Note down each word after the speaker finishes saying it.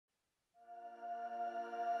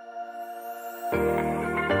Hey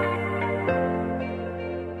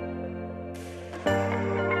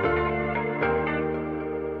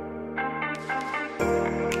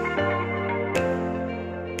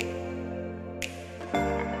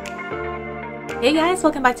guys,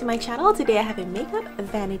 welcome back to my channel. Today I have a makeup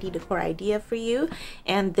vanity decor idea for you,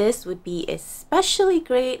 and this would be especially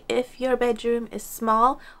great if your bedroom is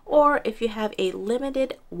small or if you have a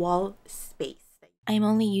limited wall space. I'm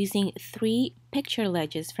only using 3 picture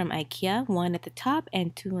ledges from IKEA, 1 at the top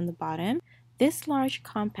and 2 on the bottom. This large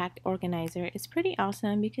compact organizer is pretty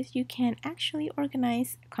awesome because you can actually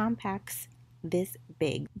organize compacts this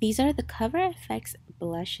big. These are the Cover FX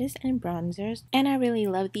blushes and bronzers, and I really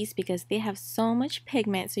love these because they have so much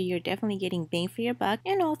pigment, so you're definitely getting bang for your buck,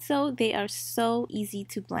 and also they are so easy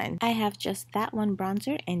to blend. I have just that 1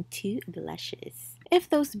 bronzer and 2 blushes. If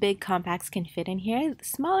those big compacts can fit in here,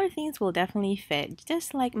 smaller things will definitely fit,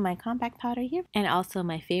 just like my compact powder here. And also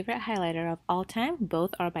my favorite highlighter of all time.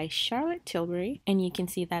 Both are by Charlotte Tilbury, and you can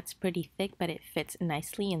see that's pretty thick, but it fits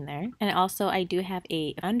nicely in there. And also I do have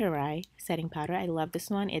a under eye setting powder. I love this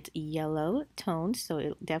one. It's yellow toned, so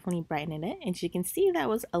it'll definitely brighten it. And as you can see, that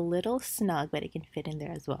was a little snug, but it can fit in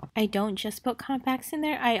there as well. I don't just put compacts in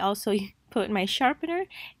there, I also put my sharpener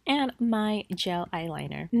and my gel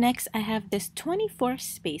eyeliner. Next, I have this 24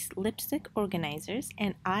 space lipstick organizers,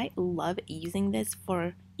 and I love using this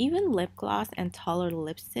for even lip gloss and taller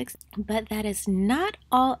lipsticks, but that is not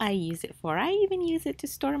all I use it for. I even use it to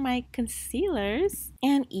store my concealers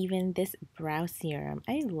and even this brow serum.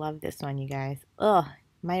 I love this one, you guys. Ugh,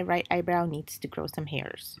 my right eyebrow needs to grow some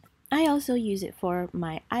hairs. I also use it for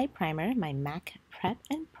my eye primer, my MAC Prep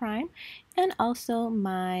and Prime, and also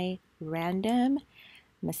my random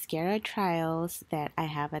mascara trials that I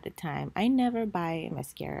have at the time. I never buy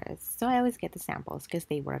mascaras, so I always get the samples because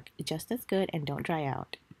they work just as good and don't dry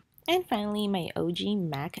out. And finally, my OG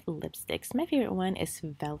MAC lipsticks. My favorite one is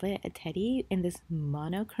Velvet Teddy in this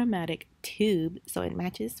monochromatic tube, so it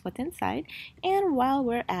matches what's inside. And while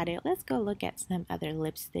we're at it, let's go look at some other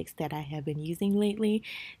lipsticks that I have been using lately.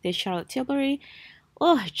 This Charlotte Tilbury.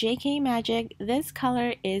 Oh, JK Magic. This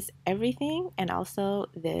color is everything, and also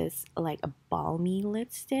this like a balmy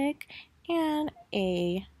lipstick and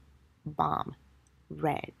a balm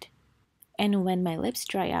red. And when my lips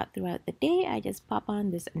dry out throughout the day, I just pop on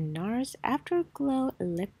this NARS Afterglow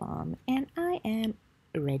lip balm and I am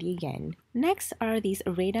ready again. Next are these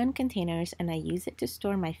Raydon containers, and I use it to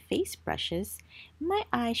store my face brushes, my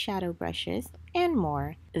eyeshadow brushes, and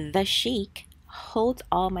more. The Chic holds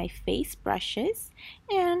all my face brushes,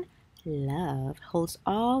 and Love holds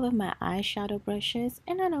all of my eyeshadow brushes.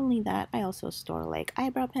 And not only that, I also store like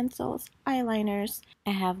eyebrow pencils, eyeliners.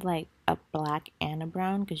 I have like a black and a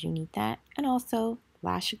brown because you need that, and also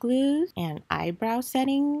lash glue and eyebrow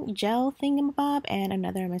setting gel thingamabob, and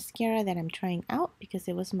another mascara that I'm trying out because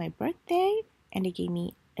it was my birthday and they gave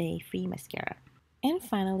me a free mascara. And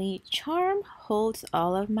finally, Charm holds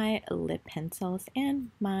all of my lip pencils and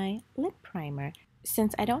my lip primer.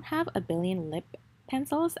 Since I don't have a billion lip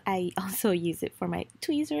pencils, I also use it for my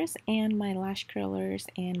tweezers and my lash curlers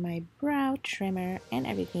and my brow trimmer, and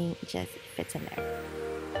everything just fits in there.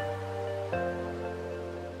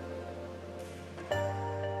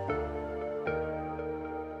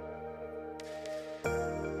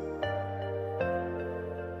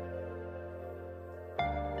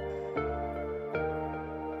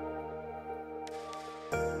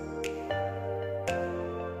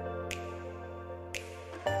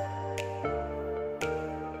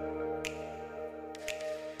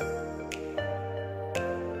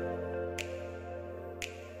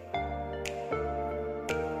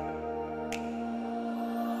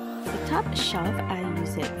 Top shelf, I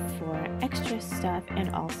use it for extra stuff and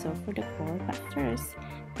also for decor. But first,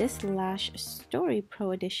 this Lash Story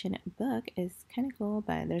Pro Edition book is kind of cool,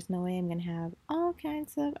 but there's no way I'm gonna have all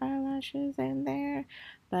kinds of eyelashes in there.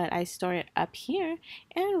 But I store it up here,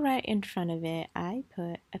 and right in front of it I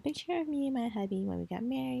put a picture of me and my hubby when we got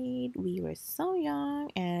married. We were so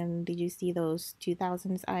young, and did you see those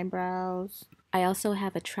 2000s eyebrows? I also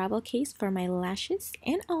have a travel case for my lashes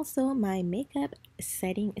and also my makeup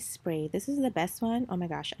setting spray. This is the best one. Oh my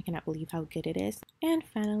gosh, I cannot believe how good it is. And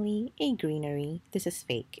finally, a greenery. This is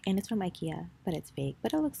fake and it's from IKEA, but it's fake,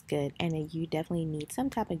 but it looks good, and you definitely need some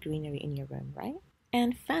type of greenery in your room, right?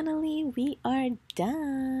 And finally, we are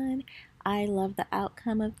done. I love the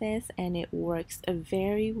outcome of this, and it works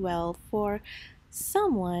very well for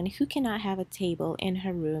someone who cannot have a table in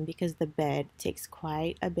her room because the bed takes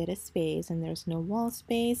quite a bit of space and there's no wall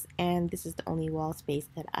space, and this is the only wall space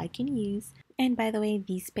that I can use. And by the way,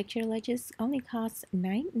 these picture ledges only cost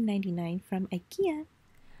 $9.99 from IKEA.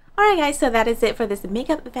 Alright guys, so that is it for this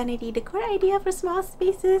makeup vanity decor idea for small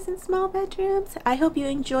spaces and small bedrooms. I hope you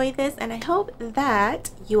enjoy this, and I hope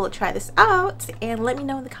that you will try this out and let me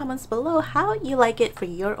know in the comments below how you like it for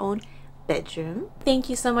your own bedroom. Thank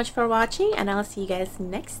you so much for watching, and I'll see you guys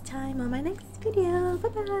next time on my next video. Bye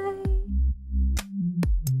bye.